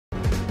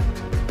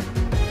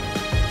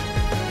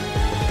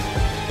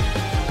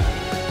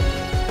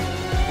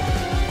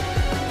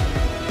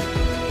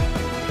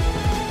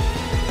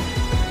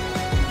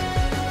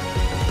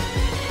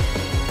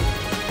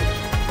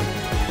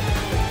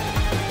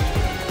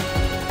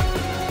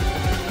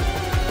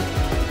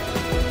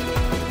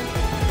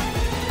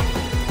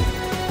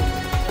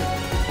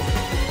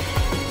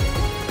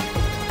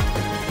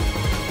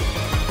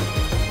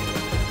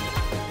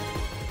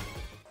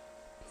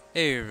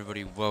Hey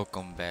everybody,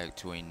 welcome back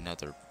to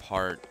another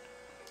part.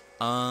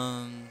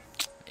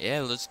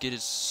 Yeah, let's get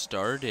it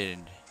started.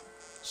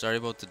 Sorry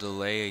about the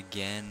delay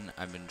again.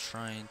 I've been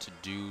trying to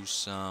do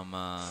some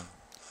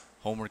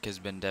homework has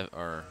been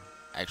or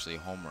actually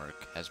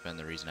homework has been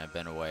the reason I've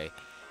been away.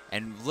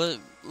 And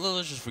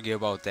let's just forget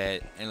about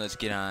that and let's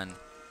get on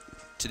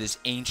to this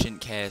ancient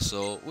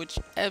castle, which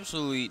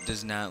absolutely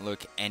does not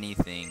look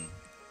anything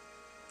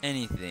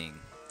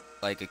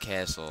like a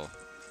castle.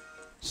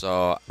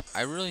 So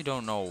I really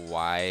don't know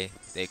why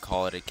they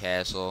call it a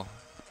castle,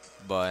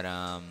 but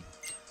I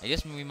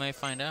guess we might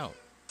find out.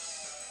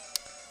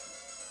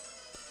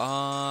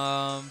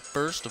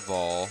 First of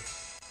all,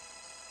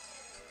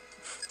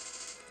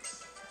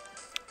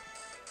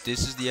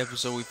 this is the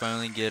episode we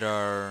finally get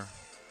our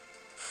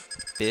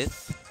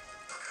fifth,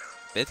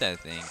 I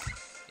think.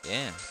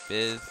 Yeah,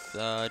 fifth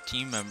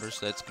team member,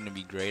 so that's gonna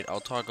be great.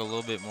 I'll talk a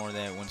little bit more of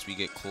that once we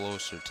get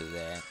closer to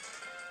that.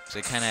 So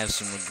I kind of have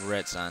some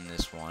regrets on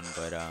this one,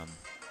 but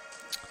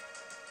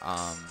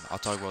I'll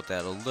talk about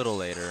that a little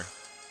later.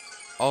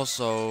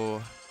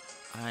 Also,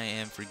 I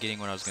am forgetting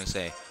what I was gonna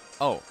say.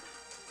 Oh,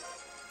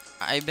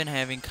 I've been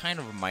having kind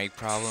of mic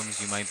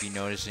problems. You might be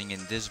noticing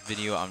in this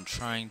video. I'm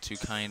trying to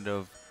kind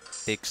of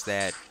fix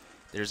that.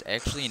 There's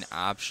actually an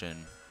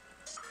option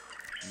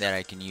that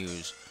I can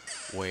use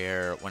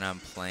where when I'm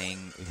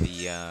playing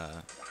the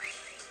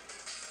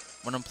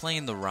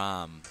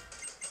ROM,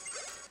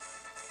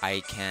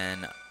 I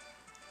can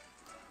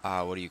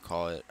what do you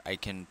call it? I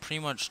can pretty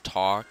much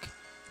talk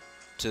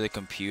to the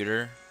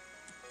computer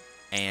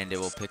and it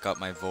will pick up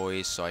my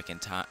voice so I can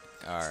talk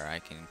or I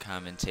can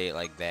commentate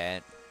like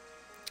that.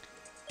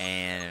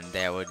 And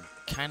that would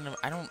kind of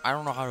I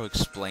don't know how to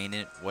explain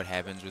it, what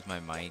happens with my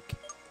mic.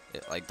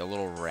 Like the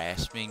little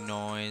rasping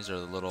noise or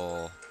the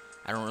little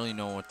I don't really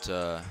know what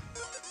to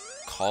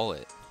call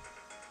it.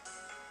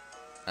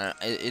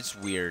 It's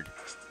weird.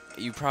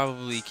 You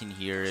probably can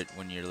hear it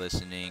when you're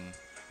listening.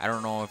 I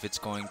don't know if it's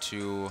going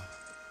to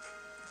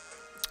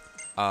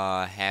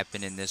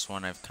happen in this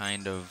one. I've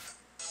kind of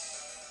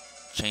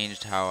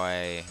changed how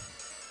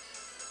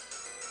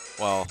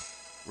well,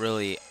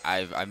 really,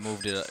 I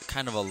moved it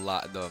kind of a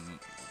lot.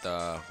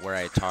 The where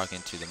I talk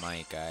into the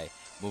mic, I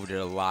moved it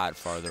a lot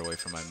farther away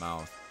from my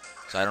mouth.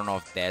 So I don't know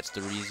if that's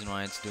the reason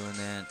why it's doing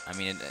that. I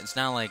mean, it's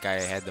not like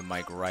I had the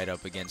mic right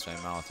up against my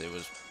mouth. It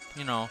was,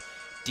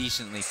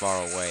 decently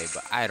far away.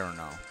 But I don't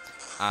know.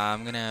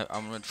 I'm gonna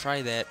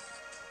try that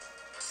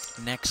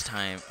next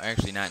time.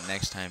 Actually, not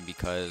next time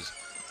because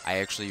I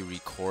actually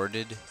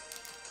recorded.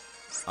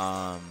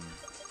 I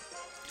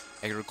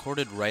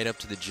recorded right up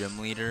to the gym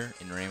leader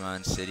in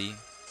Raymond City,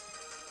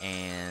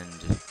 and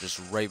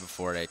just right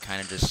before it, I kind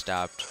of just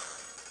stopped,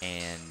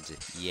 and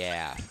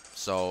yeah.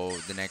 So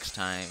the next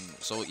time,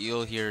 so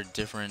you'll hear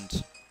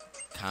different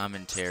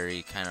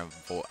commentary, kind of.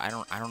 I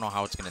don't know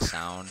how it's gonna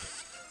sound.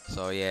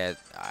 So yeah,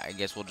 I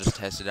guess we'll just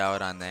test it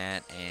out on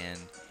that, and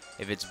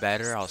if it's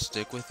better, I'll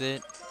stick with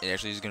it. It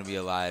actually is gonna be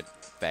a lot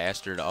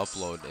faster to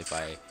upload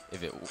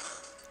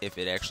if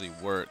it actually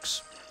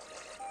works.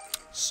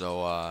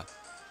 So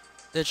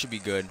that should be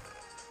good.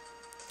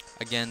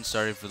 Again,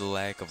 sorry for the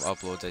lack of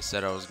uploads. I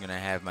said I was gonna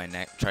have my um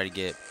try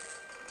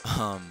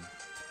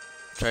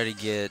to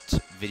get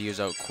videos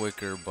out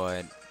quicker,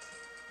 but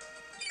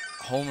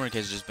homework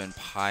has just been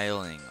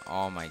piling.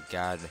 Oh my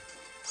god.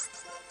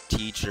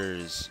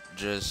 Teachers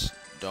just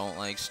don't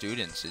like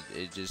students.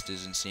 It just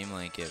doesn't seem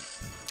like it.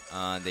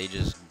 They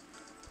just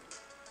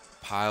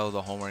pile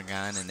the homework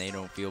on and they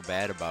don't feel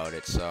bad about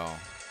it. So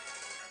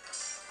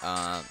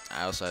I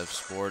also have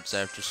sports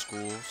after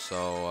school,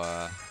 so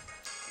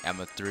I'm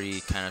a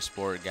 3 kind of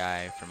sport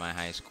guy for my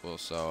high school,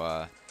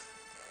 so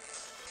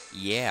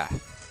yeah,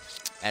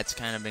 that's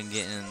kind of been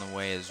getting in the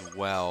way as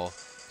well.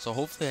 So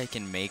hopefully I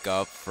can make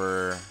up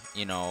for,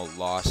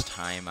 lost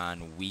time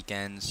on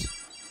weekends,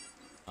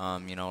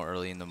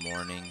 early in the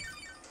morning.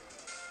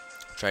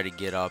 Try to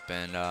get up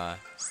and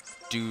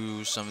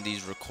do some of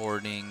these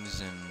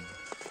recordings and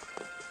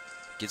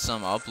get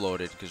some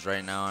uploaded, because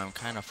right now I'm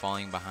kind of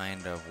falling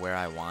behind of where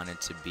I wanted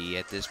to be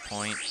at this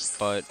point,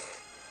 but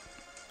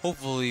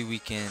hopefully we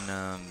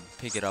can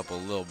pick it up a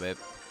little bit.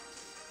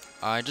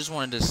 I just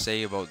wanted to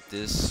say about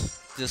this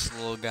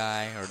little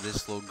guy or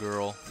this little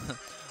girl.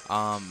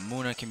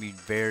 Muna can be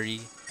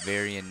very,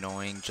 very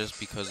annoying just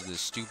because of the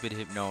stupid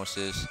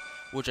hypnosis,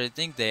 which I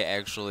think they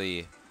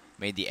actually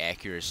made the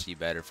accuracy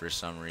better for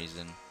some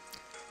reason.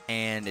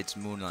 And it's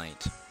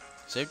Moonlight.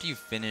 So after you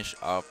finish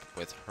up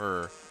with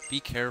her, be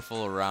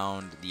careful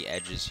around the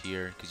edges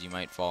here because you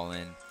might fall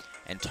in.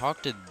 And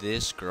talk to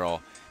this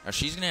girl. Now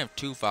she's going to have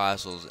 2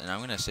 fossils, and I'm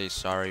going to say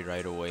sorry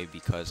right away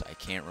because I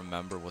can't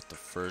remember what the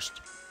first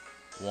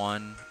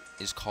one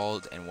is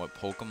called and what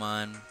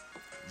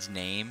Pokemon's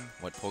name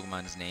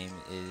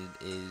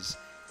is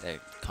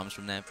that comes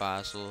from that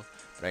fossil.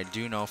 But I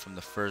do know from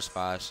the first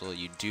fossil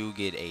you do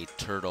get a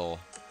turtle,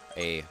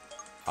 a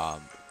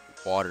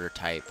water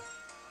type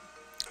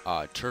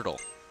turtle.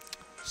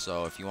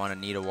 So if you want to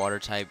need a water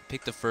type,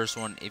 pick the first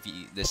one.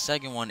 The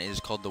second one is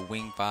called the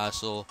wing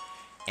fossil,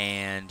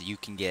 and you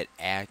can get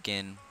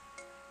Akin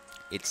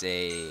It's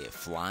a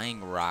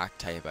flying rock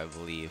type, I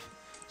believe.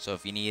 So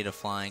if you need a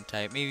flying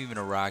type, maybe even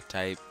a rock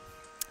type,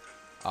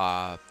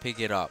 pick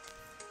it up.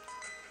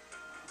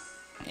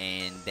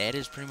 And that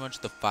is pretty much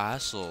the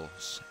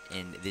fossils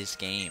in this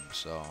game.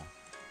 So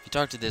if you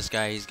talk to this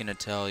guy, he's gonna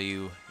tell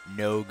you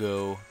no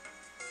go.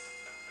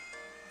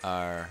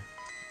 Or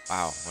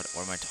wow, what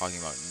am I talking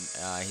about?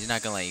 He's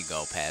not gonna let you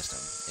go past him.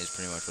 Is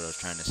pretty much what I was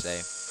trying to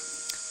say.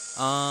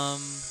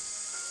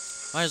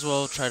 Might as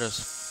well try to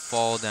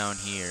fall down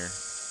here.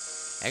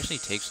 Actually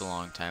takes a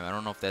long time. I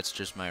don't know if that's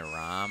just my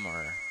ROM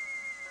or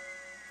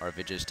if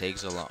it just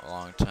takes a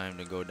long time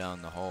to go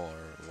down the hole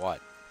or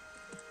what.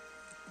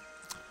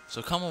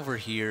 So come over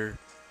here,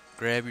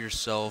 grab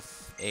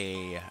yourself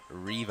a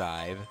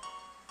revive.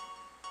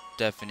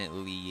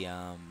 Definitely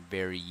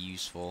very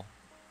useful.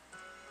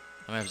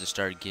 I'm gonna have to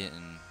start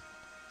getting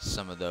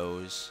some of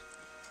those.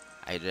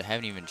 I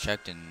haven't even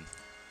checked in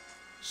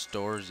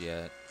stores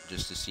yet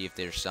just to see if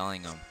they're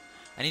selling them.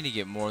 I need to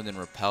get more than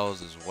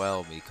repels as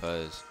well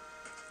because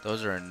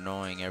those are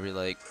annoying. Every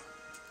like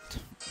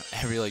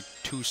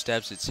 2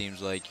 steps it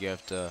seems like you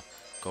have to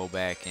go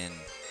back and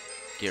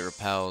get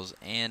repels,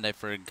 and I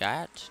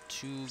forgot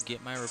to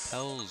get my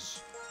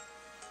repels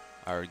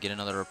or get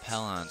another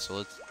repel on, so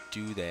let's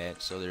do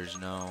that so there's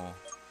no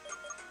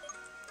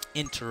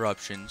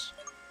interruptions.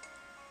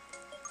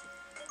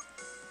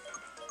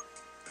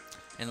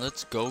 And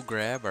let's go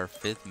grab our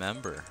 5th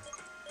member.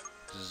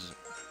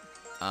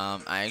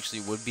 I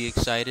actually would be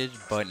excited,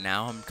 but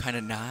now I'm kind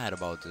of not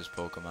about this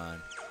Pokemon.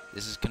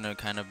 This is gonna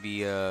kind of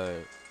be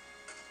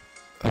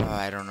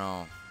I don't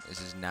know.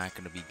 This is not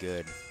gonna be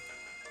good.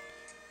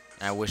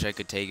 And I wish I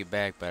could take it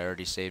back, but I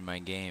already saved my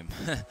game.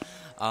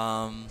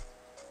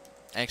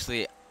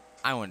 Actually,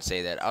 I wouldn't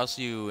say that. I'll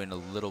see you in a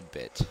little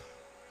bit.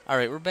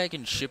 Alright, we're back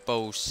in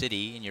Shippo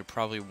City, and you're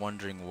probably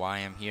wondering why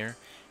I'm here.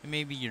 And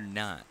maybe you're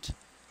not.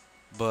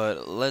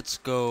 But let's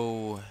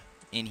go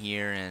in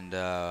here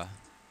and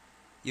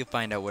you'll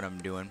find out what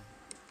I'm doing.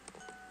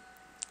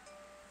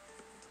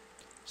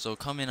 So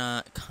coming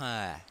on,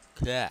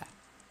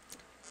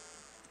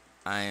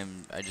 I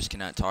just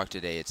cannot talk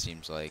today. It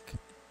seems like.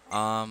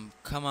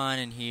 Come on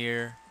in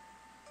here.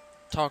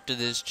 Talk to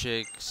this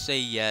chick. Say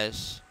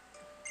yes.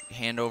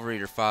 Hand over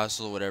your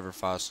fossil, whatever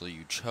fossil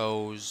you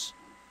chose.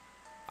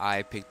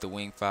 I picked the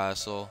wing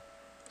fossil.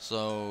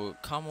 So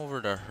come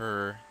over to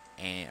her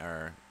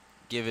or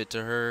give it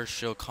to her.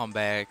 She'll come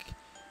back.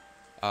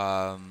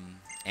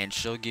 And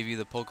she'll give you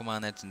the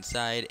Pokemon that's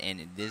inside,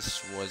 and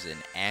this was an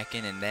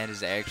Akin, and that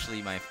is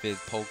actually my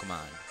 5th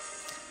Pokemon.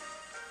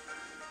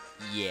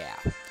 Yeah.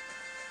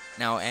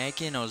 Now,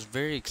 Akin, I was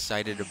very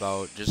excited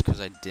about just because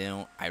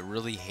I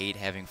really hate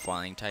having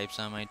flying types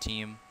on my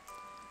team.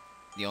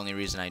 The only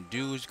reason I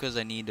do is because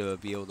I need to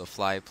be able to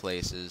fly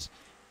places,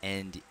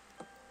 and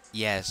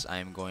yes,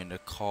 I'm going to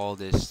call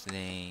this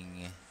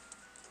thing...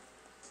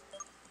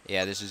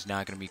 Yeah, this is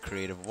not going to be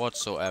creative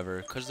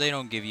whatsoever, because they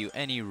don't give you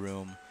any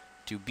room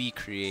to be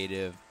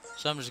creative,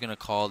 so I'm just gonna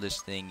call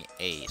this thing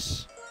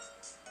Ace.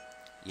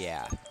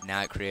 Yeah,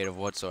 not creative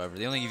whatsoever.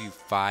 They only give you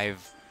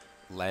 5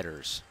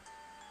 letters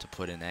to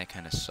put in. That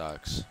kind of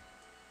sucks.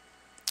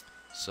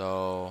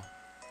 So,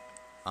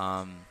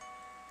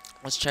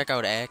 let's check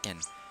out Akin.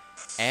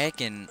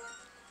 Akin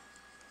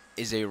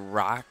is a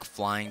rock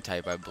flying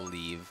type, I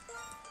believe.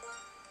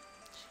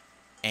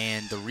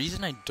 And the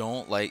reason I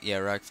don't like,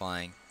 rock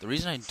flying. The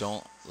reason I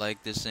don't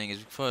like this thing is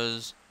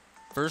because,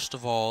 first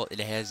of all, it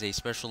has a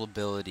special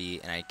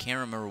ability, and I can't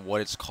remember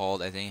what it's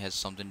called. I think it has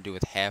something to do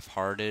with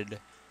half-hearted,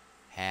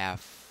 I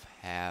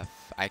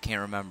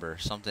can't remember,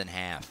 something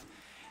half.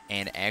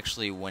 And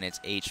actually, when its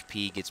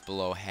HP gets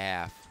below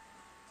half,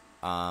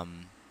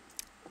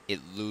 it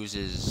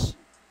loses,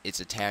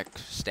 its attack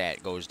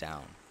stat goes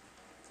down.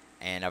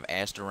 And I've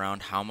asked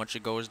around how much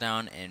it goes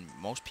down, and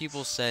most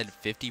people said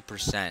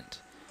 50%.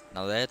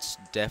 Now that's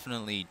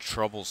definitely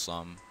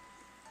troublesome,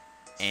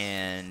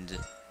 and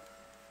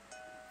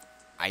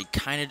I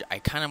kind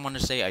of want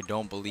to say I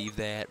don't believe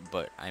that,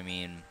 but I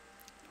mean,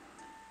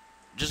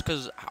 just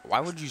because, why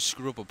would you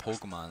screw up a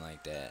Pokemon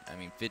like that? I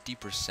mean,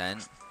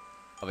 50%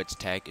 of its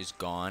attack is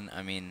gone.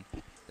 I mean,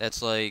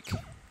 that's like,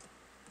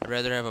 I'd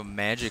rather have a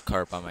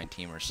Magikarp on my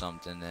team or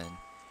something than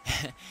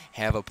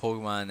have a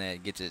Pokemon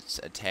that gets its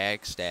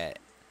attack stat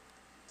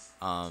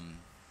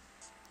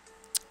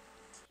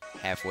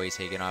halfway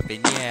taken off.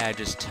 And yeah, I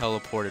just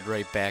teleported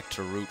right back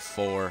to Route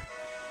 4.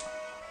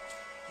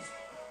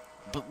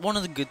 But one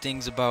of the good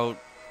things about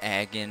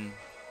Akin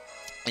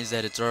is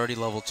that it's already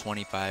level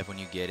 25 when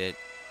you get it.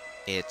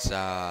 It's,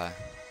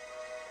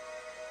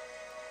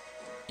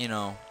 you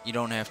know, you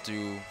don't have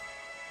to,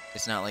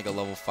 it's not like a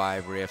level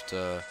 5 where you have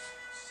to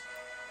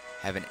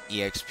have an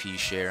EXP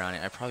share on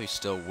it. I probably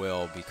still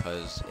will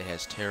because it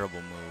has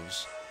terrible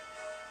moves.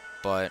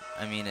 But,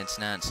 I mean, it's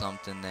not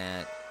something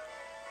that,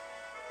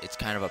 it's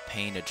kind of a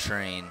pain to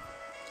train.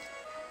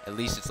 At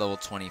least it's level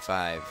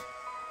 25.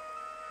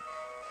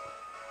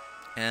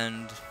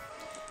 And,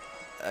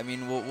 I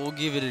mean, we'll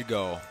give it a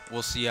go.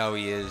 We'll see how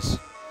he is.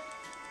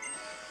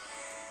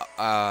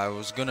 I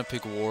was gonna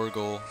pick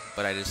Wargle,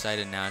 but I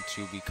decided not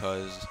to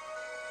because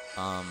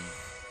um,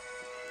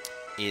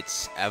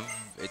 its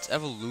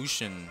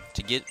evolution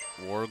to get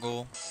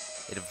Wargle,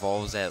 it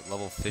evolves at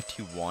level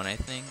 51, I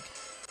think,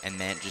 and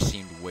that just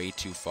seemed way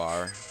too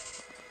far.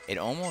 It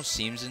almost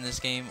seems in this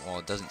game, well,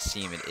 it doesn't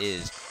seem, it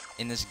is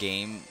in this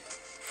game.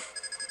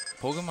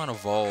 Pokemon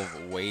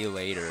evolve way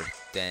later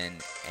than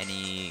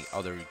any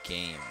other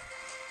game.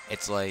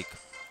 It's like,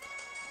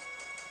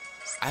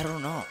 I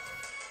don't know.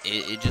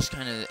 It just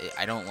kind of,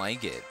 I don't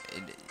like it.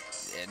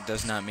 It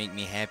does not make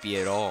me happy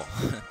at all.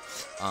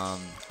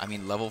 I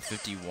mean, level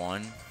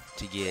 51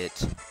 to get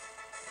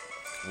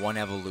one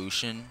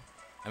evolution.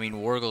 I mean,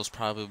 Wargle's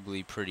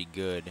probably pretty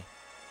good,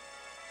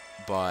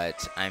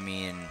 but I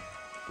mean,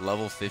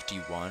 level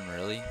 51,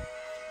 really?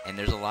 And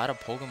there's a lot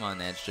of Pokemon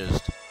that's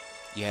just,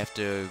 you have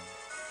to,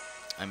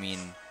 I mean,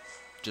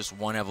 just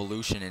one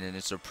evolution and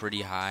it's a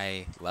pretty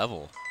high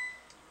level.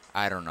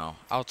 I don't know.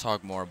 I'll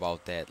talk more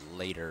about that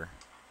later.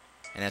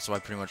 And that's why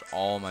pretty much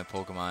all my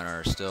Pokemon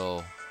are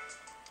still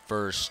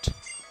first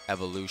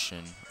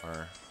evolution,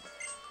 or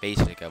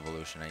basic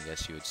evolution, I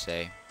guess you would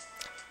say.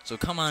 So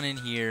come on in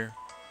here,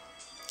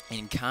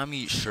 and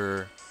Kami,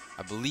 sure,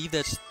 I believe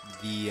that's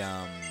the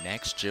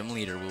next gym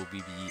leader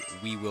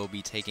we will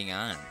be taking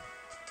on.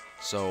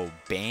 So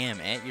bam,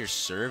 at your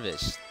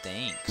service,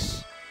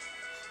 thanks.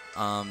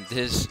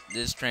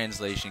 This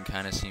translation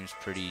kind of seems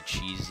pretty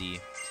cheesy,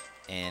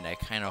 and I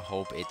kind of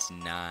hope it's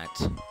not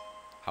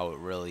how it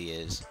really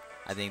is.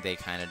 I think they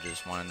kind of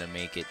just wanted to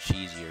make it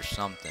cheesy or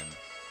something.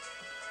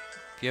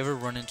 If you ever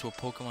run into a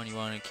Pokemon you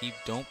want to keep,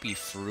 don't be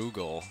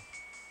frugal.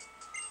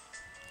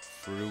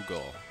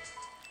 Frugal.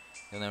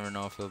 You'll never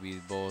know if it'll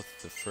be both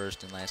the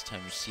first and last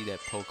time you see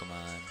that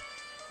Pokemon.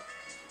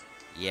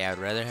 Yeah, I'd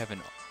rather have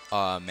an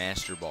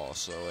Master Ball,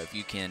 so if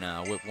you can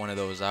whip one of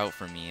those out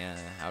for me,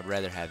 I'd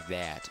rather have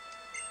that.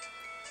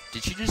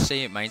 Did you just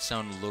say it might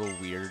sound a little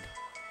weird,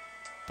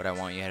 but I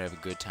want you to have a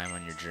good time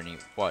on your journey?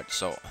 What?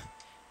 So,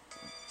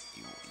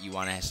 you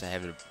want us to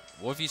have a...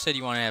 What if you said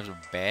you want to have a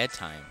bad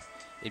time?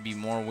 It'd be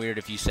more weird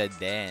if you said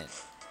that.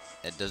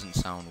 That doesn't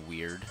sound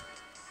weird.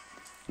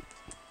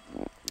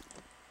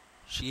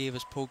 She gave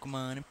us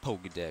Pokemon and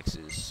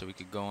Pokedexes so we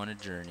could go on a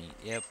journey.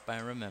 Yep, I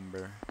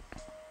remember.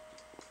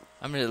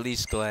 I'm at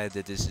least glad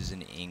that this is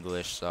in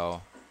English,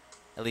 so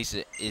at least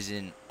it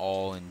isn't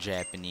all in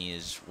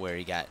Japanese where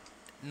you got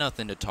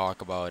nothing to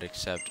talk about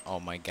except, oh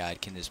my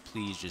god, can this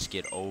please just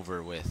get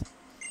over with?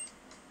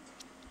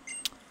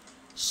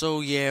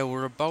 So yeah,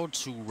 we're about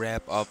to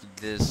wrap up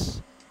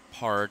this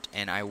part,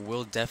 and I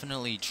will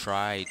definitely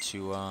try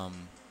to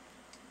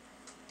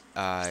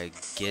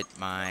get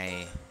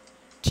my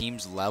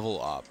team's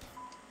level up.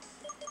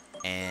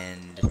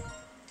 And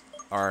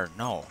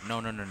no,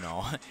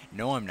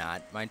 no, I'm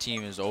not. My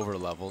team is over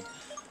leveled.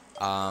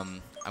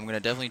 I'm gonna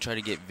definitely try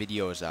to get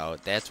videos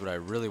out. That's what I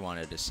really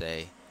wanted to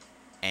say.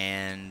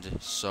 And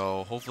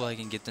so hopefully I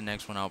can get the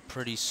next one out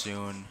pretty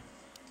soon.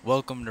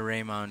 Welcome to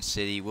Raymond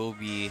City. We'll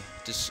be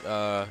just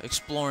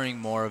exploring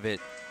more of it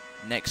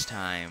next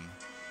time.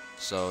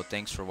 So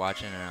thanks for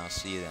watching, and I'll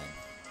see you then.